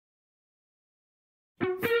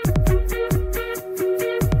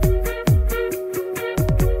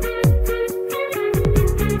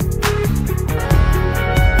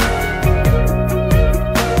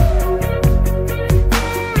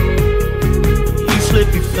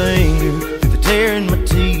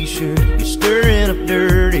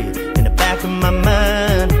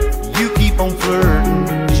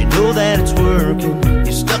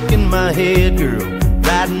Head girl,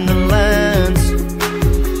 writing the lines.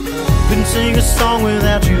 Couldn't sing a song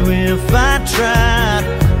without you if I tried.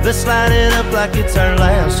 Let's light it up like it's our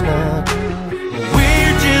last night.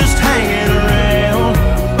 We're just hanging around,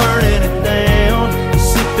 burning it down,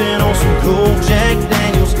 sipping on some cold Jack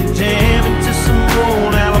Daniels, jamming to some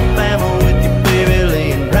old Alabama with you, baby,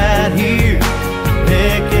 laying right here,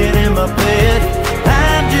 naked in my bed.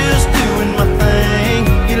 I'm just doing my thing.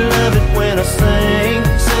 You love it when I sing.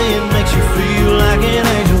 Saying makes you feel like an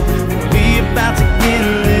angel. We about to get a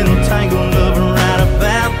little tangled up right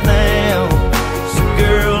about now. So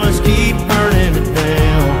girl, let's keep burning it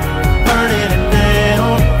down, burning it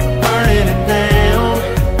down, burning it down.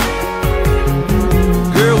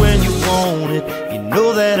 Girl, when you want it, you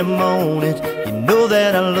know that I'm on it. You know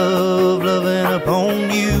that I love loving upon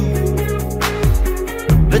you.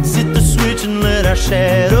 Let's hit the switch and let our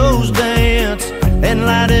shadows dance, and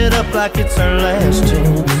light it up like it's our last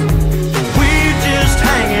chance. We're just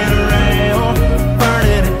hanging around,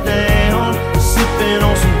 burning it down, sipping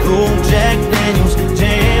on some cold Jack Daniels,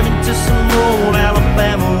 jamming to some old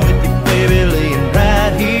Alabama with you, baby, laying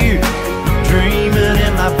right here, dreaming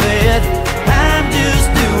in my bed. I'm just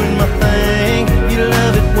doing my thing. You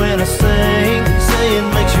love it when I sing. Saying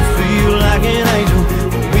makes you feel like an angel.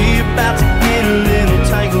 We're about to get a little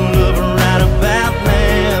tangled up right about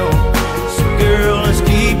now. So girl, let's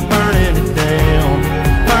keep burning it down,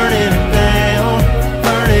 burning it down,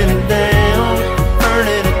 burning it down,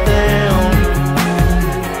 burning it down,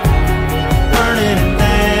 burning it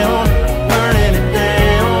down, burning it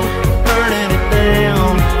down, burning it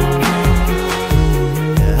down.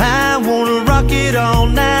 I wanna rock it all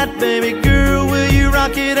night, baby girl, will you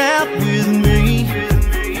rock it out with me?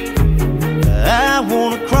 I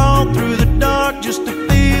wanna crawl through the dark just to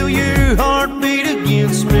feel your heartbeat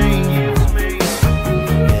against me.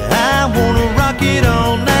 I wanna rock it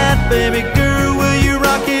all night, baby girl, will you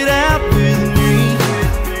rock it out with me?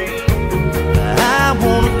 I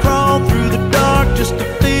wanna crawl through the dark just to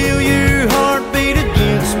feel your heartbeat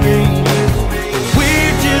against me.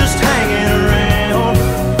 We're just hanging around,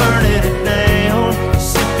 burning it down,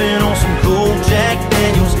 sipping on some cold Jack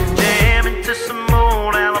Daniels, jamming to some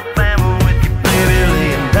old Alabama with you, baby,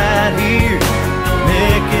 laying right here,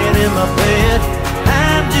 naked in my bed.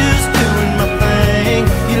 I'm just doing my thing.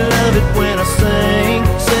 You love it when I sing.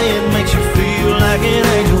 Saying makes you feel like an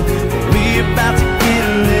angel. We're about to get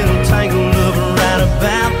a little tangled up right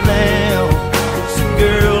about now. So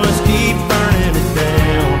girl, let's keep burning it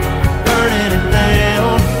down, burning it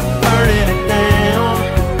down, burning it down,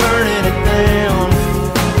 burning it down,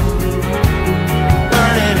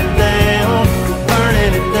 burning it down,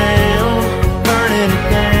 burning it down, burning it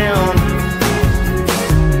down.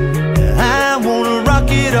 I wanna rock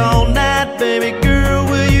it all night, baby girl,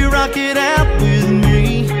 will you rock it out with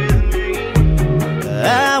me?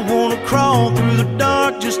 I wanna crawl through the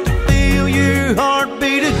dark just to feel your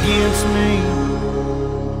heartbeat against me.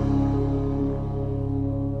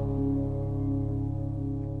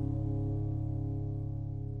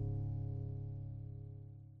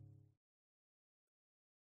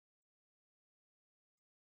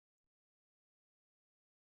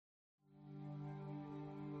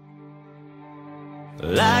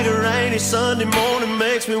 Like a rainy Sunday morning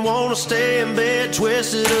makes me wanna stay in bed,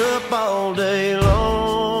 twisted up all day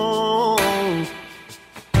long.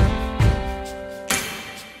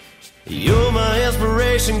 You're my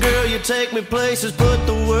inspiration, girl, you take me places, put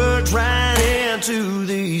the words right into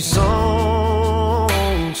these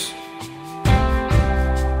songs.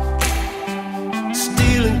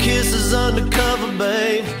 Stealing kisses undercover,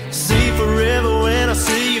 babe, see forever when I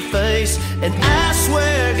see your face. And I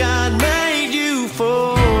swear God made you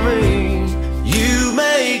for me. You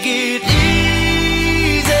make it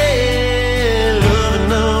easy,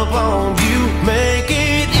 loving up on you. Make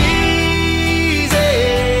it easy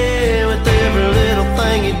with every little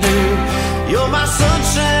thing you do. You're my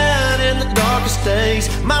sunshine in the darkest days,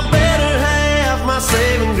 my better half, my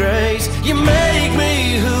saving grace. You make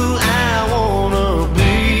me who I wanna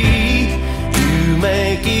be. You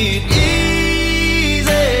make it easy.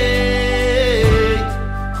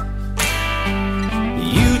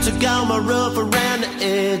 All my rough around the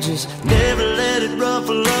edges, never let it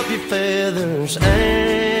ruffle up your feathers,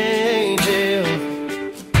 angel.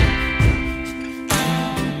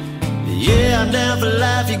 I'm down for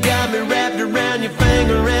life. You got me wrapped around your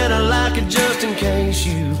finger, and I like it just in case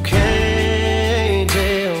you can't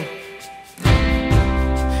tell.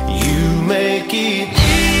 You make it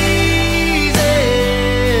easy,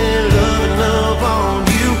 loving up on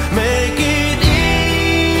you. Make it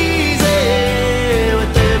easy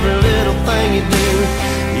with every little thing you do.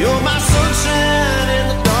 You're my sunshine in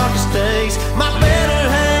the darkest days, my better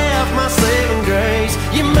half, my saving grace.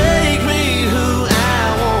 You make me who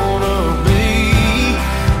I wanna be.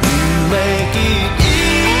 You make it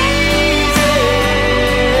easy.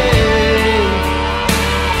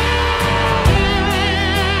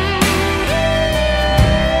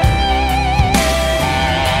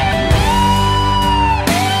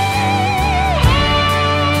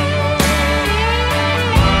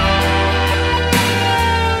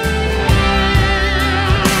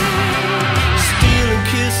 Stealing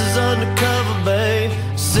kisses undercover, babe.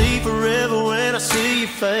 See forever when I see your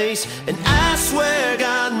face. And I swear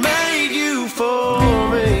God made you for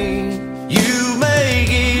me. You make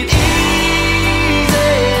it easy,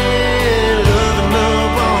 loving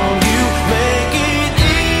up on you. Make it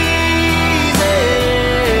easy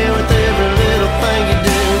with every little thing you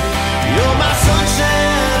do. You're my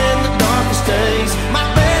sunshine in the darkest days, my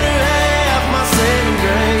better half, my saving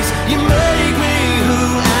grace. You make me who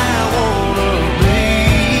I wanna be.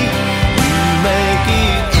 You make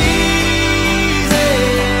it easy.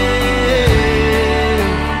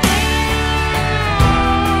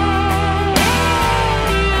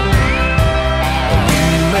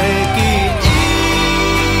 You make it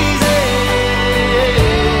easy.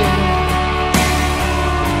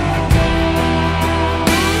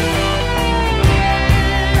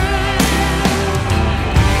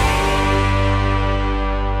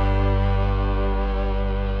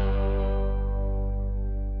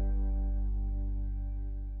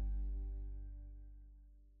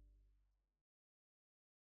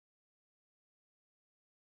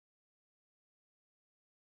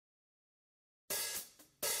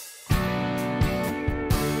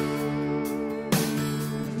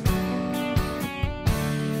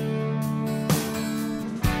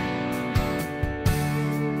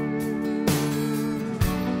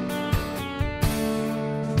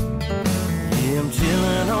 Yeah, I'm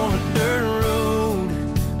chilling on a dirt road,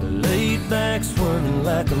 laid back swerving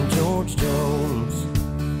like I'm George Jones.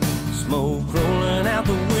 Smoke rolling out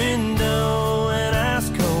the window, and ice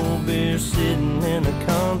cold beer sitting in the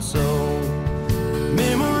console.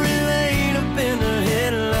 Memory lane up in the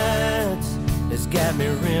headlights has got me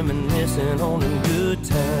reminiscing on them good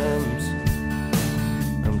times.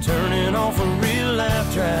 I'm turning off a real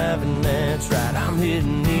life driving, that's right, I'm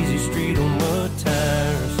hitting easy street on mud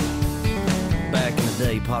tires. Back in the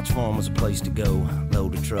day, Potts Farm was a place to go.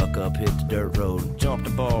 Load the truck up, hit the dirt road, jump the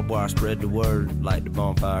barbed wire, spread the word, light the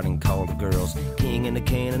bonfire and call the girls. King in the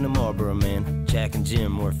can and the Marlboro man, Jack and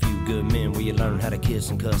Jim were a few good men where you learn how to kiss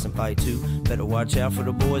and cuss and fight too. Better watch out for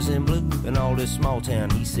the boys in blue and all this small town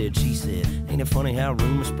he said, she said. Ain't it funny how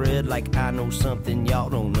rumors spread like I know something y'all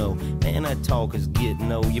don't know? Man, that talk is getting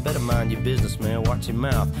old. You better mind your business, man, watch your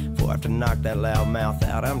mouth before I have to knock that loud mouth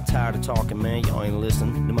out. I'm tired of talking, man, y'all ain't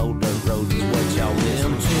listening. Them old dirt roads is what y'all miss.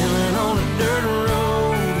 I'm chilling on a dirt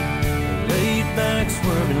road, laid back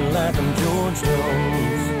swerving like I'm George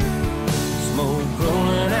Jones. Smoke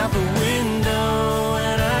rolling out the window,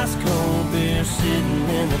 and ice cold beer sitting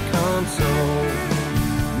in the console.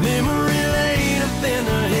 Memory lane up in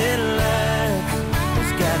the headlights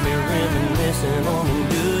has got me reminiscing on them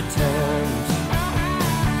good times.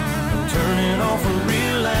 I'm turning off a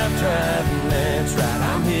real life driving, that's right,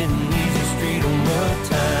 I'm hitting easy street on mud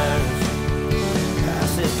tires. I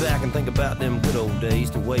sit back and think about them good old days,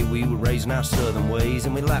 the way we were raising our southern ways,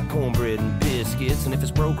 and we like cornbread and biscuits, and if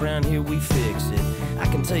it's broke around here, we fix it. I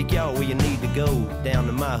can take y'all where you need to go, down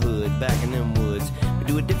to my hood, back in them woods. We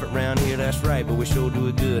do it different round here, that's right, but we sure do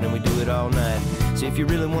it good, and we do it all night. So if you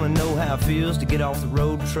really want to know how it feels to get off the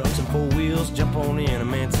road, trucks and four wheels, jump on in, and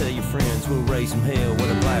man, tell your friends we'll raise some hell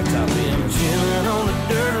with a blacktop in. I'm chilling on a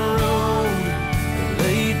dirt road,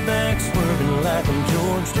 laid back swerving like I'm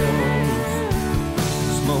George Jones.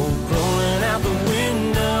 Smoke rolling out the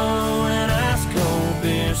window, and ice cold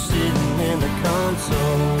beer sitting in the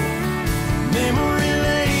console. Memory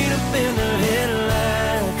lane up in the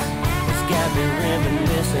headlights has got me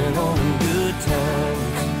reminiscing on them good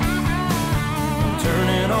times. I'm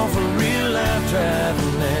turning off a real life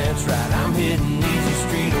driving, that's right, I'm hitting easy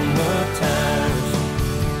street on mud tires.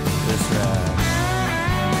 That's right.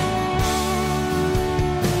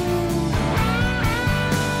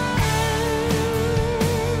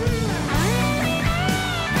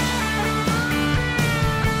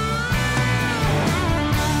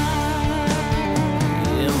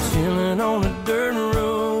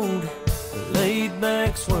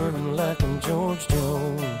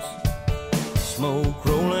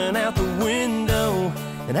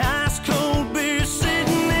 ice cold beer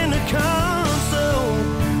sitting in the console.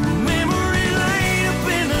 Memory lane up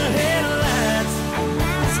in the headlights.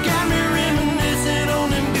 It's got me reminiscing on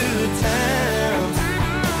them good times.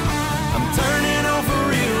 I'm turning off a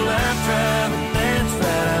real life driving, that's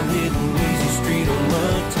right. I'm hitting easy street on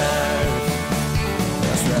mud tires.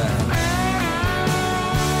 That's right.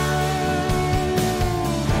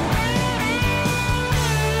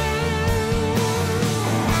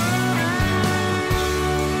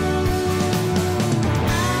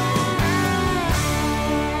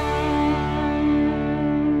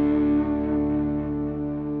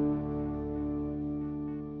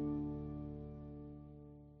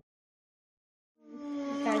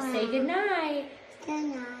 Gotta say goodnight.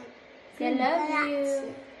 Good night. I love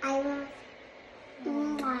you. I love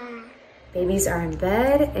you. Babies are in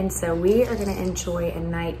bed, and so we are gonna enjoy a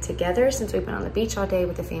night together since we've been on the beach all day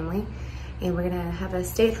with the family, and we're gonna have a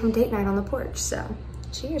stay-at-home date night on the porch. So,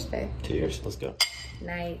 cheers, babe. Cheers, let's go.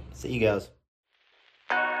 Night. See you guys.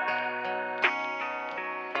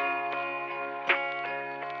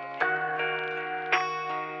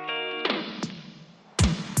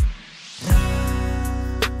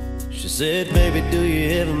 She said, baby, do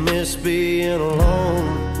you ever miss being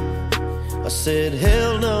alone? I said,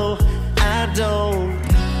 hell no, I don't.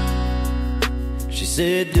 She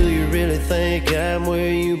said, do you really think I'm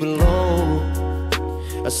where you belong?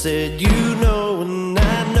 I said, you know and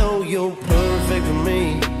I know you're perfect for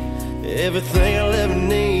me. Everything I'll ever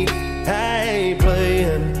need, I ain't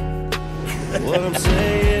playing. What I'm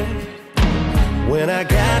saying, when I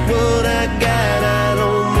got what I got, I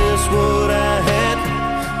don't miss what I had.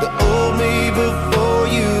 The old me before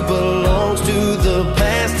you belongs to the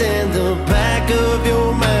past. In the back of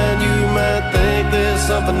your mind, you might think there's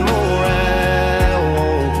something more I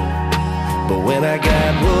want. But when I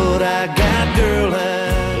got what I got, girl,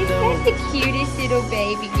 I don't. That's the cutest little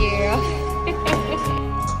baby girl.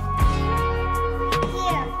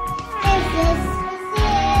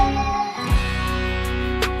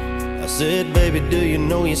 I said, baby, do you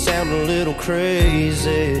know you sound a little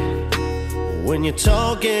crazy when you're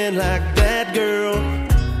talking like that, girl?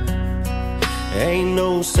 Ain't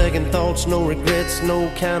no second thoughts, no regrets, no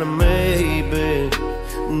kind of maybe.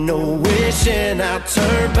 No wishing I'd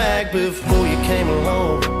turn back before you came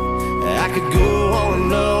along. I could go on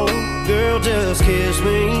and on, girl, just kiss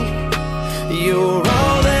me. You're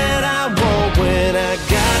all that I want. When I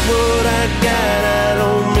got what I got, I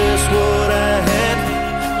don't miss what I had.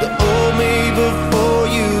 The old me before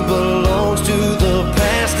you belongs to the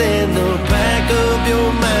past. In the back of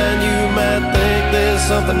your mind, you might think there's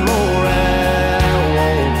something more I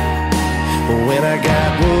want. But when I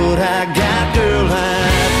got what I got, girl, I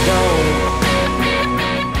don't.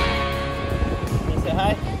 Say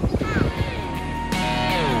hi.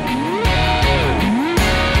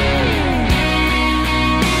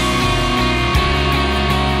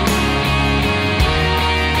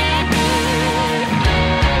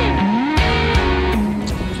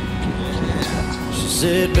 She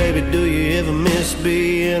said, baby, do you ever miss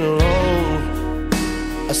being alone?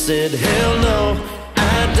 I said, hell no,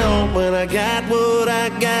 I don't. When I got what I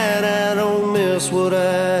got, I don't miss what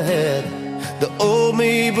I had. The old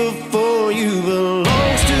me before you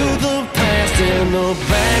belongs to the past. In the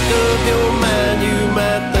back of your mind, you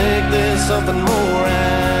might think there's something more I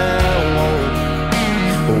want.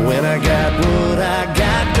 But when I got what I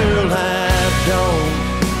got, girl, I don't.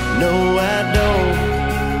 No, I don't.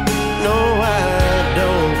 No, I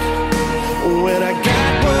don't. When I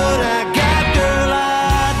got what I got, girl,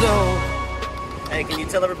 I don't. Hey, can you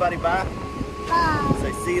tell everybody bye? Bye.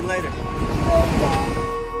 Say see you later.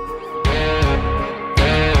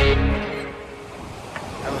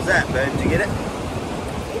 How was that, babe? Did you get it? I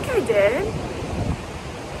think I did.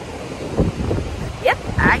 Yep,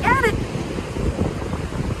 I got it.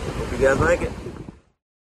 Hope you guys like it.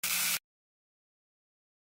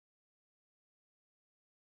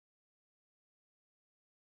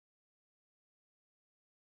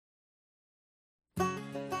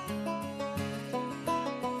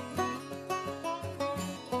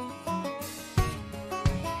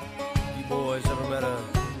 Boys ever met a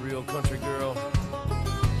real country girl?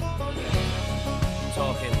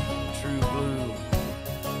 Talking true blue,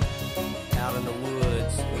 out in the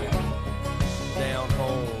woods, down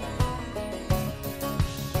home,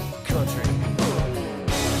 country.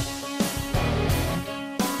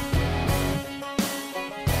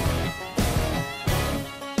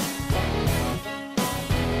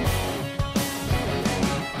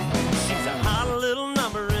 She's a hot little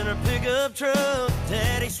number in her pickup truck.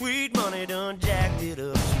 Daddy sweet money done jacked it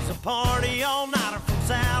up. She's a party all-nighter from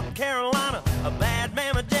South Carolina, a bad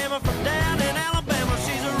mama. scammer from down in Alabama.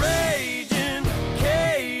 She's a raging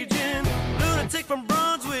Cajun lunatic from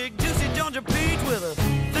Brunswick, juicy Georgia peach with a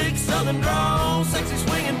thick southern drawl, sexy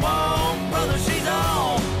swinging walk. Brother, she's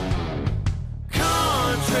all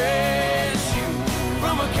country. Shoot,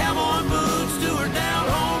 from her cowboy boots to her down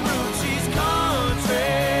home roots, she's country.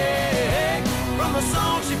 From the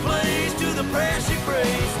song she plays to the prayer she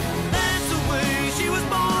prays, that's the way she was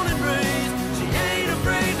born and raised. She ain't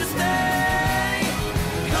afraid to stay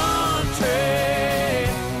country.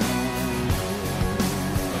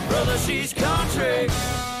 Brother, she's country.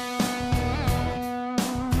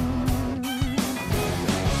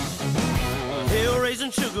 Hill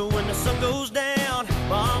raising sugar when the sun goes down.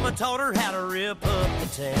 Mama taught her how to rip up the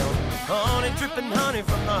town. Honey dripping honey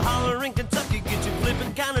from the holler in Kentucky, get you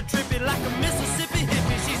flipping kinda trippy like a Mississippi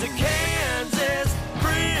hippie. She's a Kansas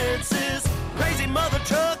princess, crazy mother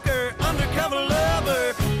trucker, undercover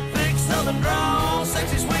lover, thick southern drawl,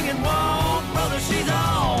 sexy swinging walk. Brother, she's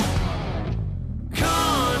all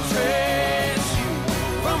country. Shoot,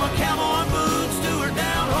 from her cowboy boots to her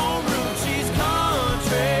down home roots, she's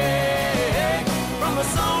country. From the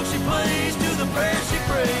song she plays to the prayer she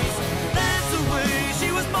prays, that's the way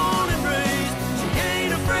she was born and raised. She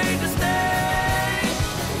ain't afraid to stay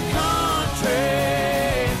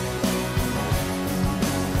country.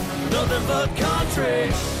 Nothing but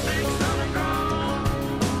country.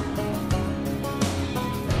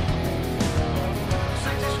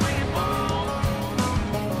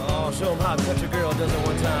 Oh, show them how a country girl does it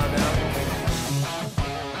one time now.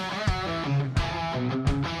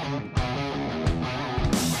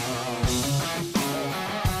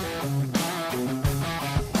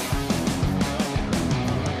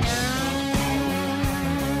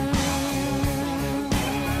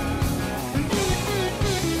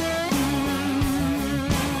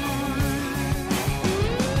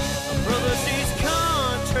 Brother, she's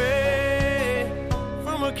country.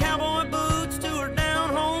 From her cowboy boots to her down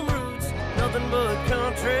home roots, nothing but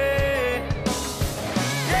country.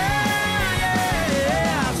 Yeah, yeah,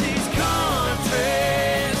 yeah, she's country.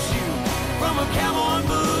 Shoot, from her cowboy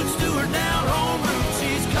boots to her down home roots,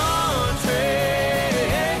 she's country.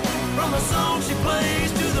 From the song she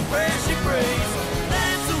plays to the prayer she prays,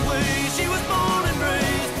 that's the way she was born and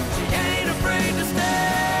raised. She ain't afraid to stay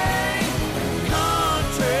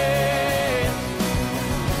country.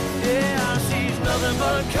 Yeah, she's nothing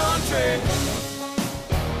but country.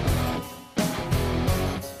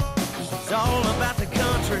 She's all about the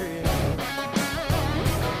country.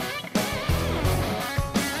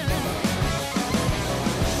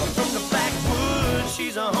 From the backwoods,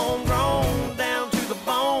 she's a homegrown, down to the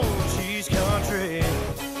bone, she's country.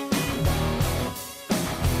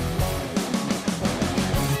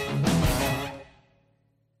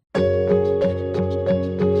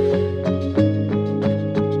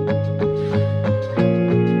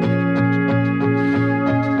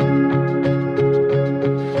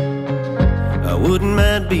 I wouldn't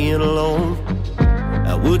mind being alone.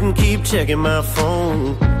 I wouldn't keep checking my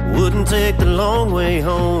phone. Wouldn't take the long way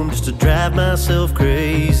home just to drive myself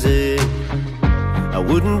crazy. I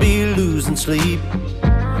wouldn't be losing sleep,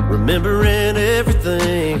 remembering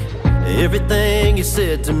everything, everything you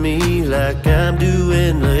said to me, like I'm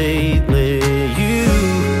doing lately.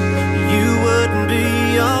 You wouldn't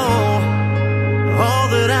be all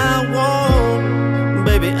that I want.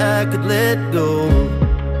 Baby, I could let go.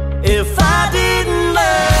 If I didn't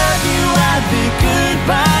love you, I'd be good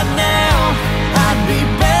by now. I'd be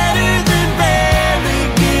better than barely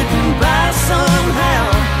getting by somehow.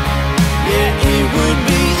 Yeah, it would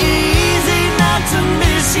be easy not to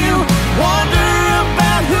miss you, wonder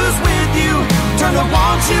about who's with you, turn the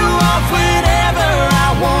want you off whenever I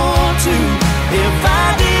want to. If I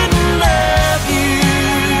didn't love you,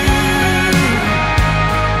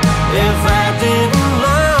 if I didn't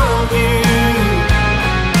love you,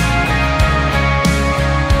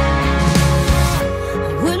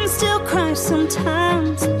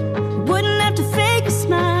 sometimes wouldn't have to fake a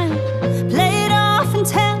smile, play it off and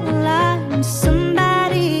tell a lie. When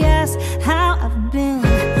somebody asks how I've been,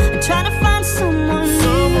 I try to find someone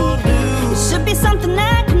new. It should be something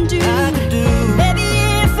I can do. Baby,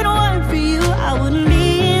 if it weren't for you, I wouldn't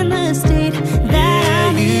be in the state that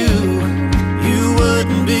I'm in. You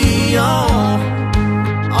wouldn't be all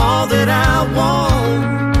that I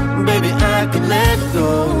want. Baby, I could let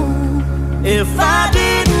go. If I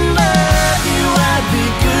didn't love you, I'd be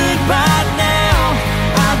good by now.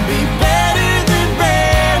 I'd be better than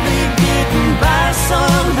barely getting by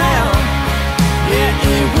somehow. Yeah,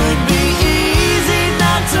 it would be easy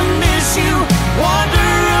not to miss you,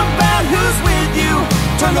 wonder about who's with you,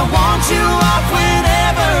 turn the want you off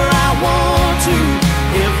whenever I want to.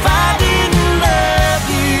 If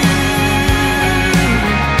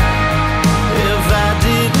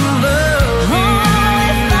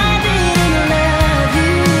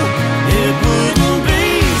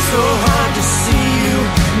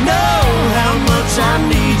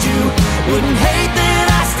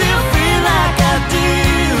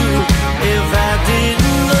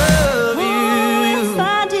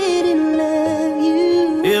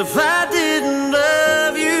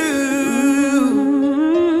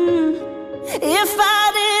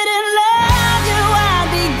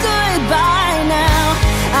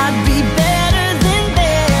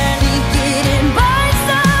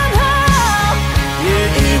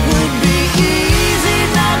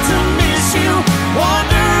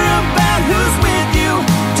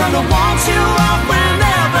gonna want you off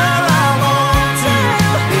whenever I want to.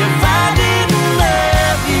 If I didn't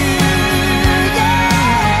love you,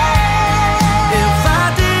 yeah. If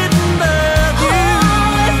I didn't love you,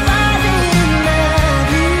 if I didn't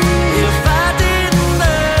love you, if I didn't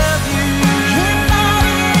love you,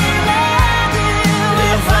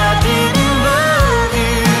 if I didn't love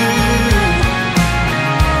you,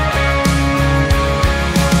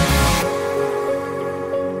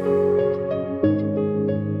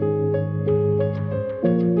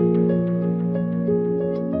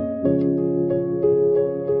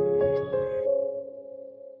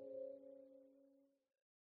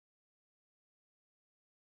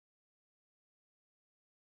 if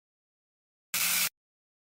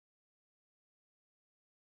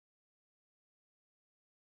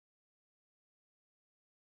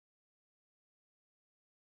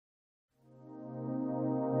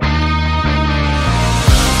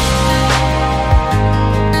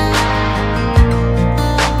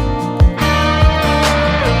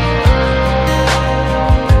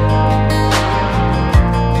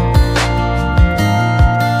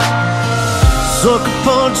sucker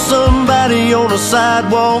punch somebody on a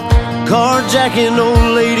sidewalk, carjacking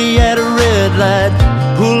old lady at a red light,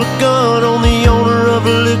 pull a gun on the owner of a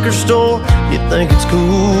liquor store. You think it's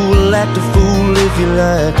cool, act a fool if you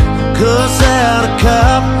like, cuss out a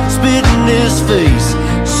cop, spit in his face,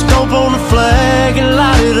 stomp on the flag and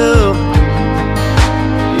light it up.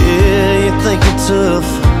 Yeah, you think you're tough.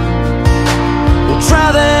 Well, try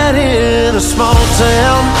that in a small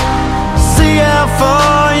town, see how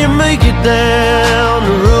far you make it down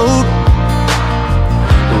the road.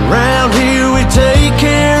 Around here we take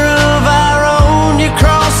care of our own. You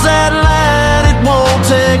cross that line, it won't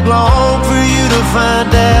take long for you to find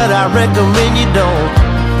out. I recommend you don't.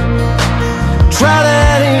 Try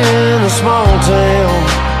that in a small town.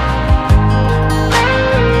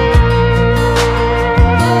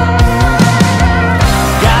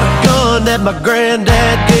 Got a gun that my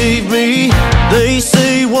granddad gave me. They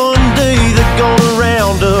say one day they're gonna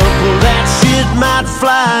round up. Well, that shit might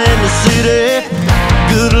fly in the city.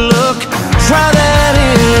 Good luck, try that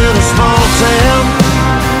in a small town.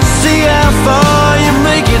 See how far you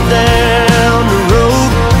make it down the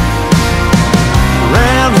road.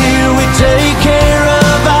 Around here we take care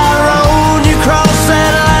of our own. You cross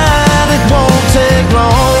that line, it won't take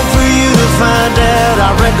long for you to find out.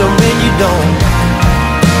 I recommend you don't.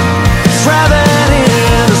 Try that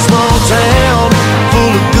in a small town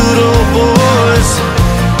full of good old boys,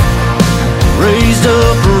 raised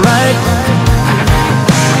up right.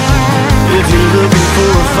 If you're looking for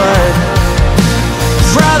a fight,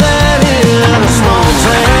 try that in a small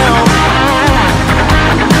town.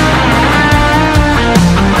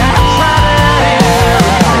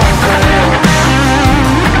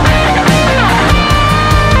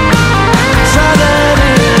 Try that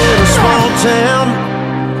in a small town.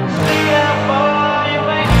 See how far you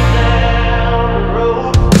make it down the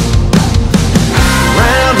road.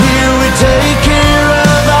 Around here we take care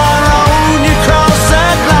of our own. You cross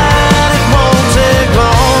that line, it won't take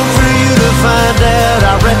long for you to find out.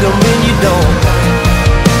 I recommend you don't.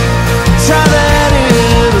 Try that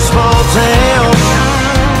in a small town.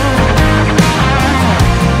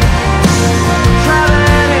 Try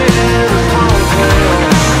that in a small town.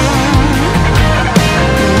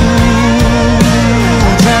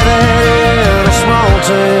 Ooh, try that in a small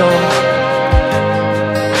town.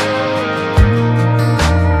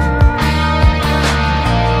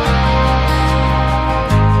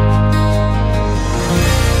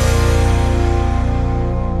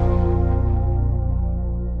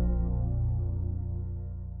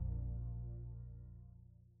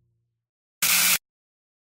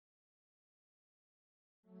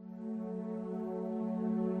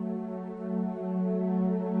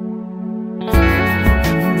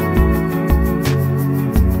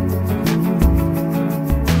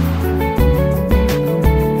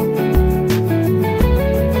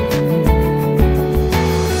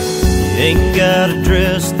 Ain't got a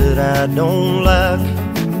dress that I don't like.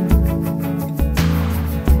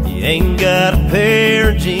 You ain't got a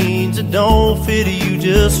pair of jeans that don't fit you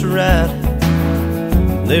just right.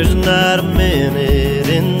 There's not a minute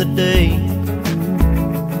in the day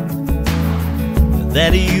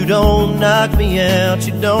that you don't knock me out,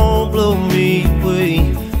 you don't blow me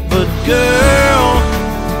away. But girl,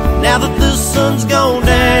 now that the sun's gone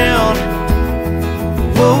down,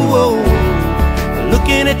 whoa, whoa,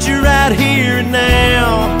 looking at you right here and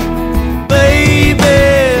now, baby,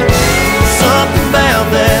 something about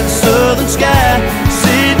that southern sky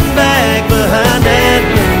sitting back behind that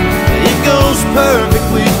moon. It goes perfect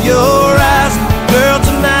with your eyes, girl.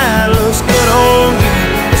 Tonight looks good on you.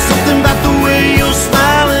 It's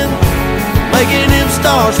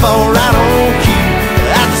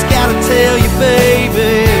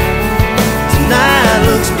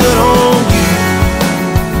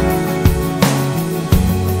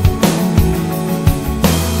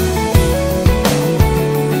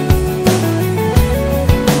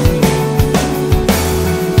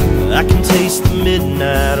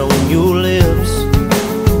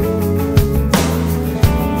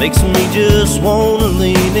makes me just wanna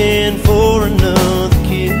lean in for another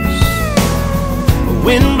kiss.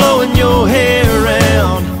 Wind blowing your hair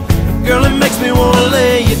around, girl, it makes me wanna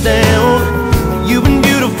lay you down. You've been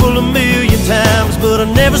beautiful a million times, but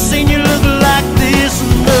I've never seen you look like this.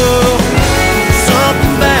 No,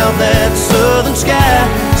 something about that southern sky,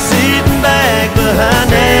 sitting back behind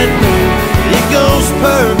that moon, it goes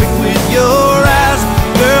perfect with your eyes.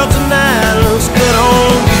 Girl, tonight looks good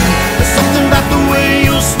on you. There's something about the way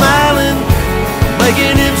you're smiling,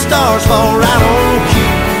 making them stars fall right on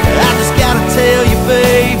cue. I just gotta tell you,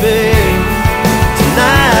 baby,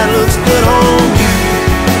 tonight looks good on you.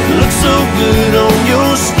 Looks so good on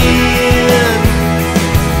your skin.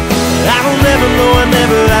 I don't ever know,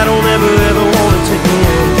 I don't ever wanna take you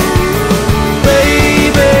in,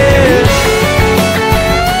 baby.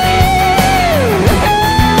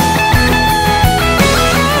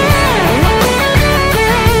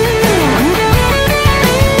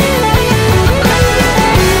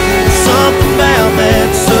 Something about that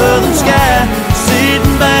southern sky,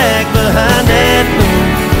 sitting back behind that moon,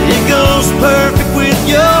 it goes perfect with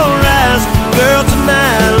your eyes. Girl,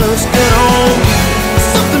 tonight looks good on you.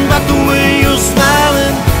 Something about the way you're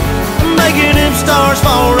smiling, making them stars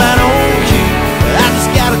fall right on cue. I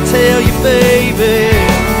just gotta tell you, baby,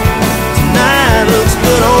 tonight looks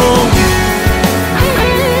good on you.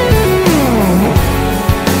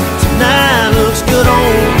 Tonight looks good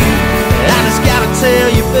on you. I just gotta tell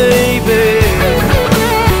you, baby,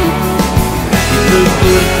 you look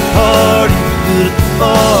good at the party, good at the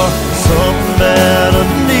bar. Something about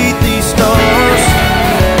underneath these stars.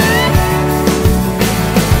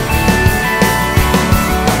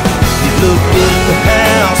 You look good at the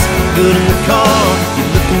house, good in the car.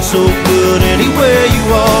 You're looking so good anywhere you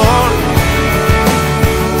are.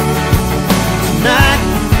 Tonight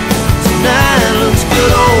looks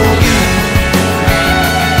good on you.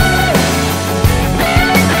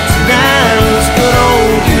 Tonight looks good on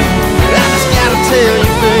you. I just gotta tell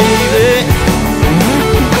you, baby.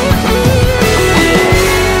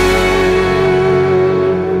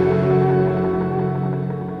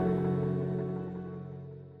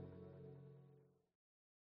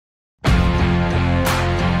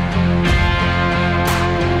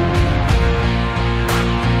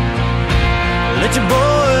 Let your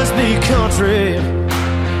boys be country,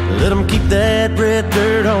 let them keep that red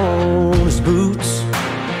dirt on his boots.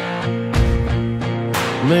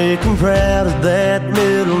 Make him proud of that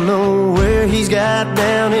middle nowhere he's got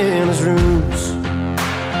down in his roots.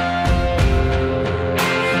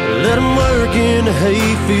 Let him work in the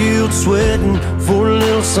hayfield, sweating for a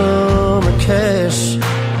little summer cash.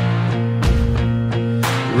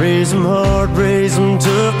 Raise them hard, raise them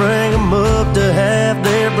tough, bring them up to have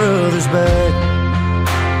their brothers back.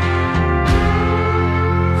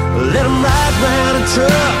 Let them ride round in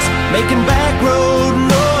trucks, making back road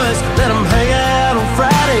noise. Let them hang out on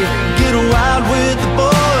Friday, get wild with the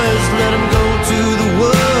boys. Let them go to the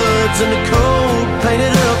woods in the cold,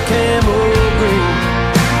 painted up camel green.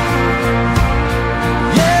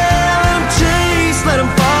 Yeah, let them chase, let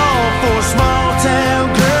them fall for a small town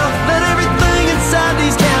girl. Let everything inside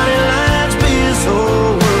these county lines be his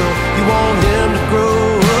whole world. You want him to grow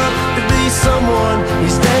up to be someone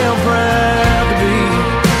he's damn proud to be.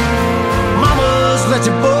 Mamas, let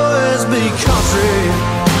your boys be country.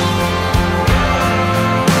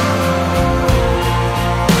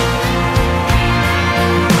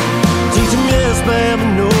 Teach them yes ma'am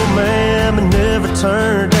and no ma'am, and never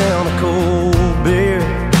turn down a cold beer.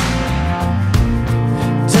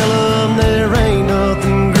 Tell them there ain't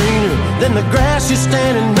nothing greener than the grass you're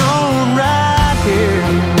standing on right here.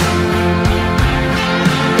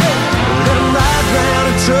 Let them ride round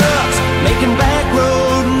in trucks, making back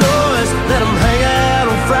road noise. Let them hang out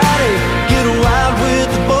on Friday, get wild with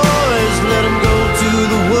the boys. Let them go to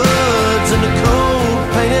the woods in the cold,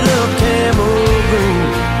 painted up camel green.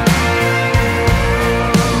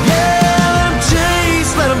 Yeah, let them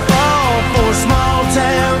chase, let them fall for a small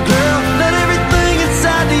town girl. Let everything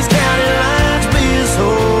inside these county lines be his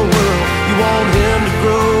whole world. You want him to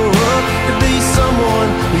grow up to be someone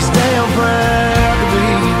he's damn proud to be.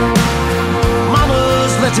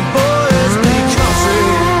 Mamas, let your boys be country.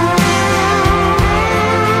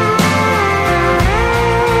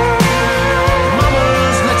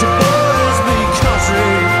 Mamas, let your boys be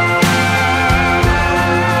country.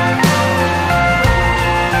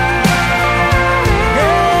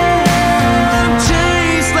 Yeah, let them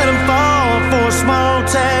chase, let them fall for a small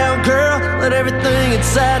town girl. Let everything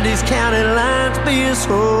inside these county lines be his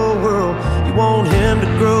whole world. You want him to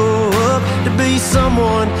grow up to be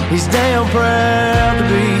someone he's damn proud to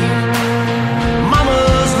be.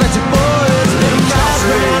 Mamas, let your boys be country.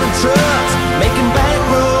 underground and trucks, making back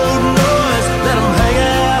road noise. Let them hang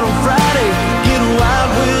out on Friday, get wild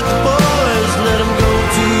with the boys. Let them go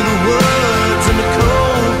to the woods in the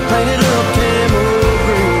cold, painted up camo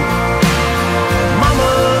green.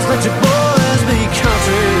 Mamas, let your boys be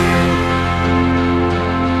country.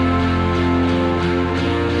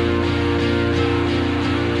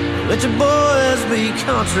 Let your boys be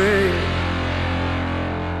country.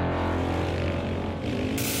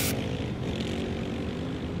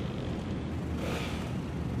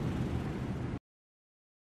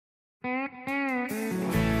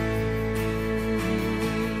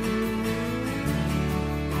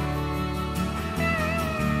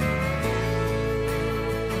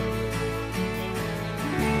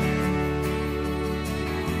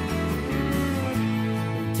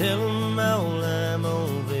 Tell them all I'm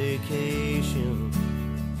on vacation.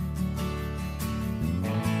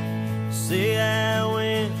 Say I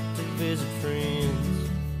went to visit friends.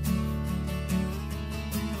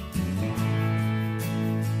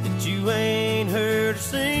 That you ain't heard or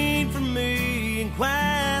seen from me in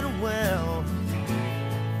quite a while.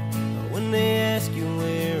 When they ask you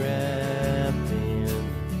where I've been,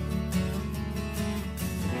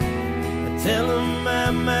 I tell them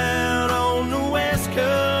I'm out on the West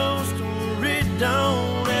Coast where it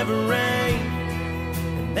don't ever rain,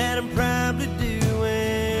 and that I'm probably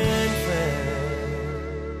doing fine.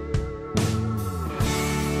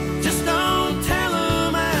 Just don't tell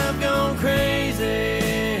them I've gone crazy,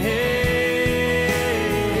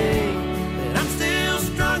 that I'm still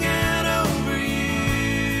strung out over you.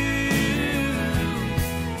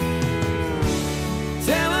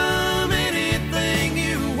 Tell them anything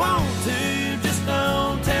you want to, just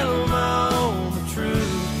don't tell them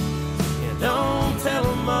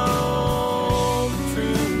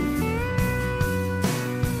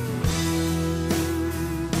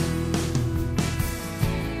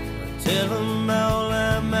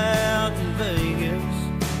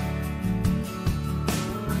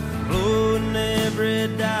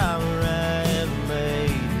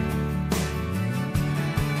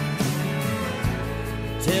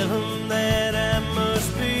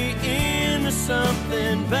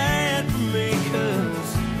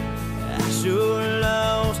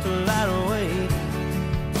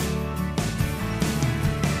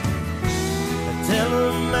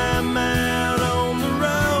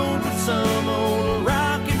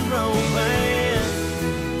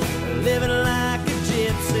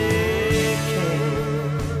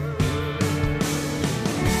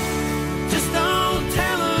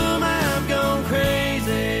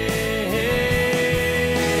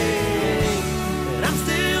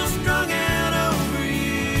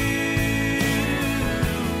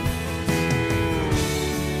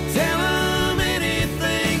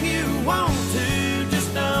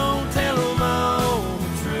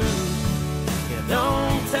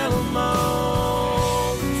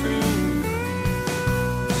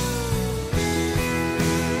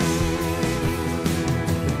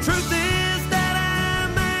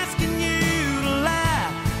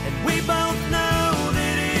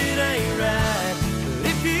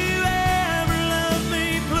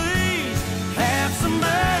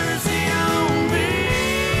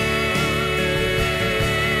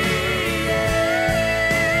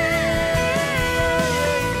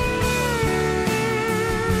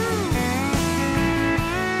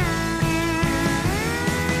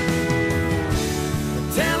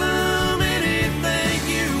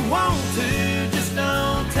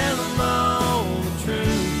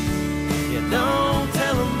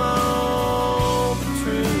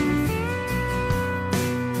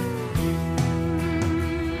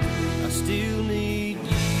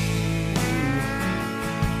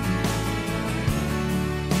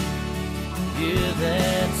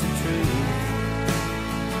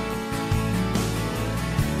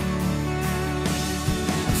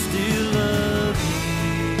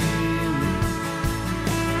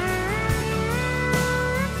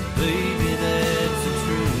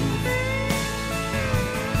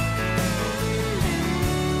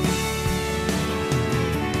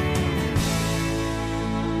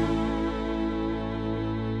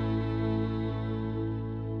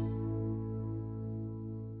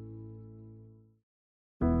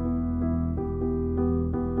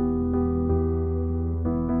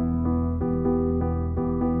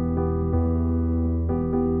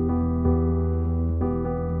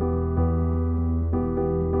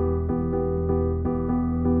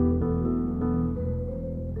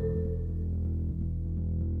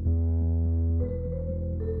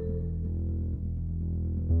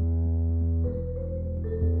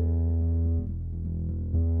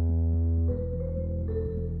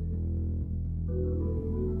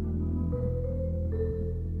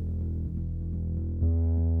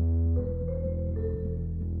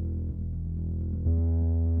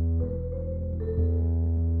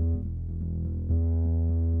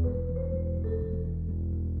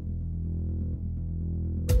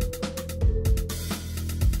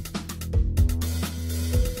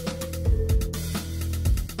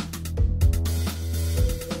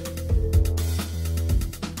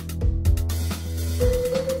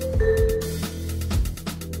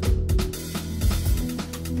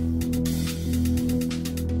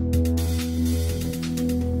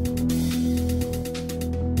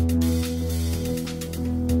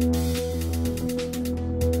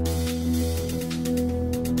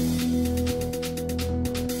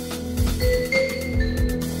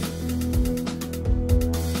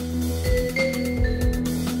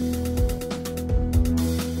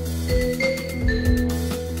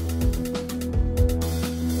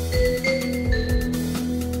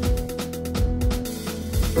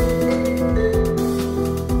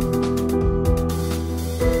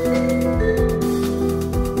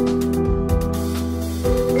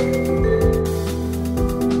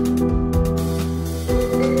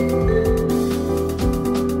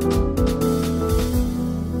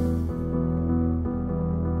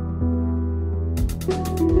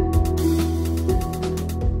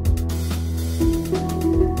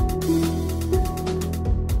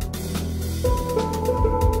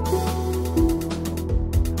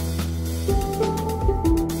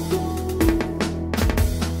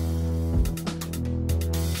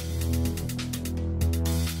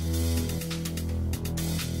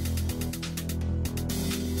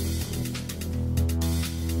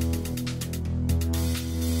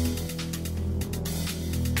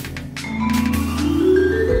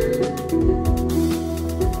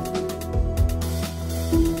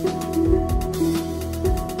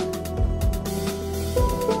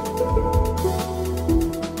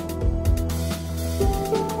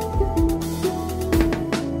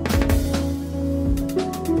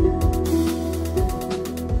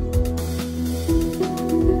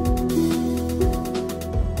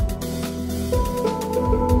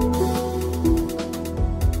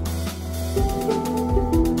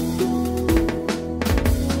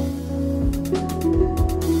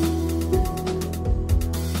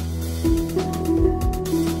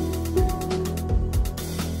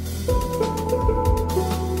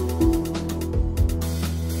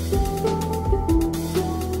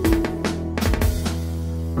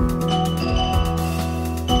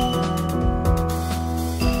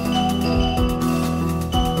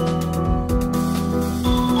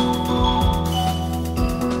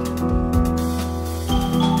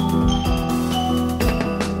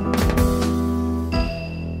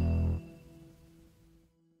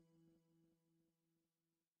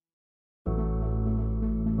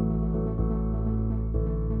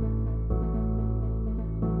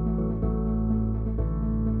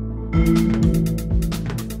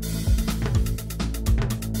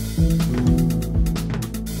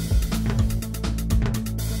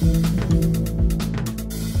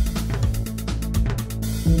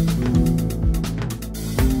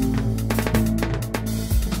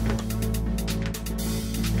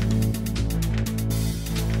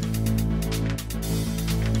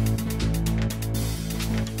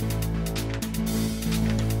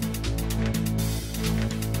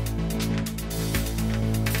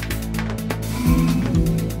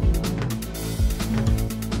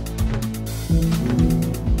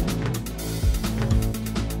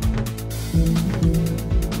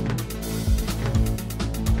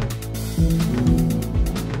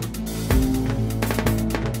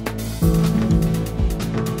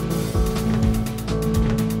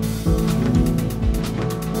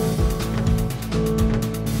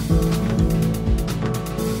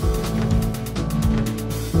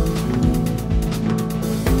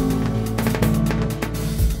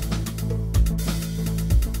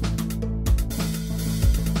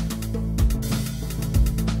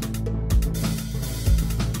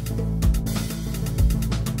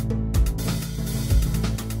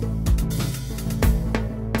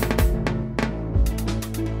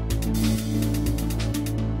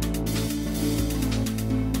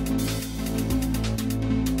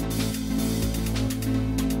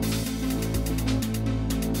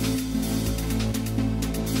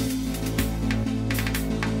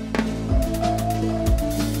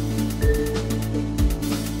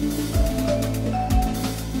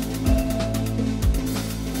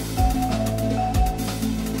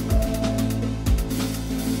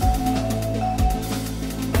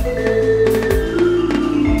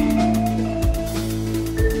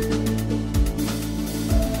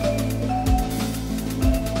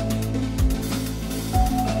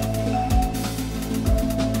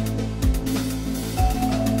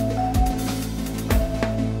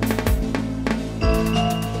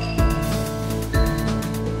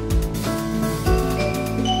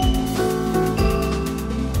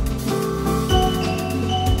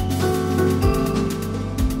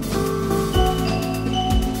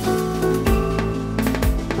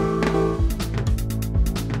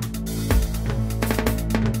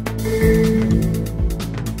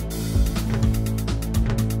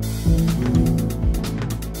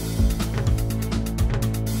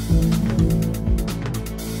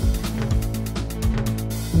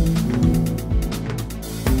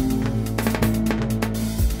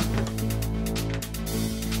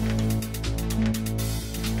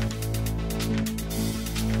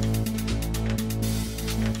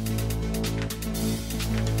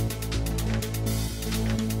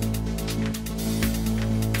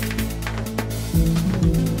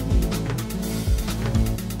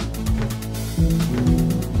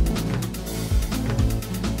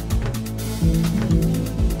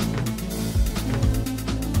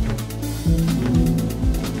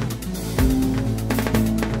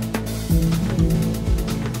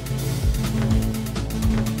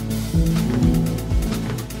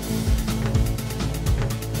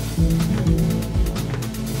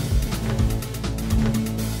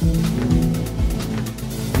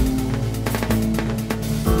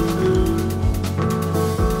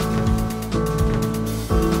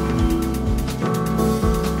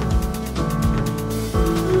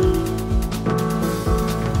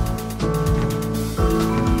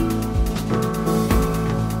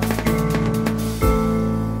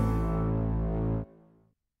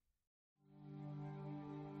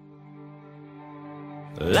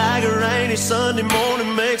Like a rainy Sunday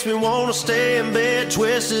morning makes me wanna stay in bed,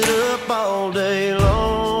 twisted up all day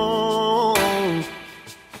long.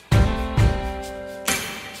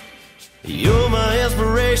 You're my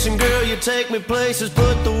inspiration, girl, you take me places,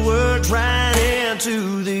 put the words right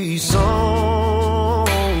into these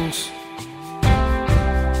songs.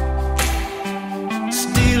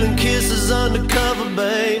 Stealing kisses undercover,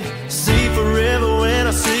 babe, see forever when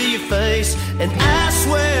I see your face. And I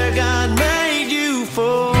swear God made you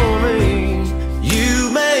for me.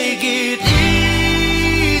 You make it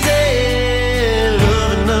easy,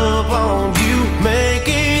 loving up on you. Make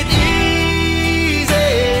it easy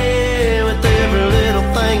with every little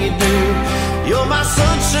thing you do. You're my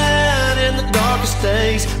sunshine in the darkest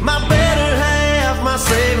days, my better half, my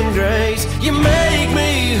saving grace. You make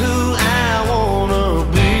me who I wanna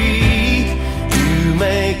be. You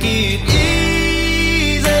make it easy.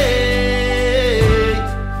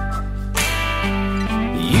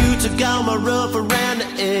 You took all my rough around the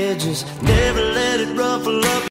edges, never let it ruffle up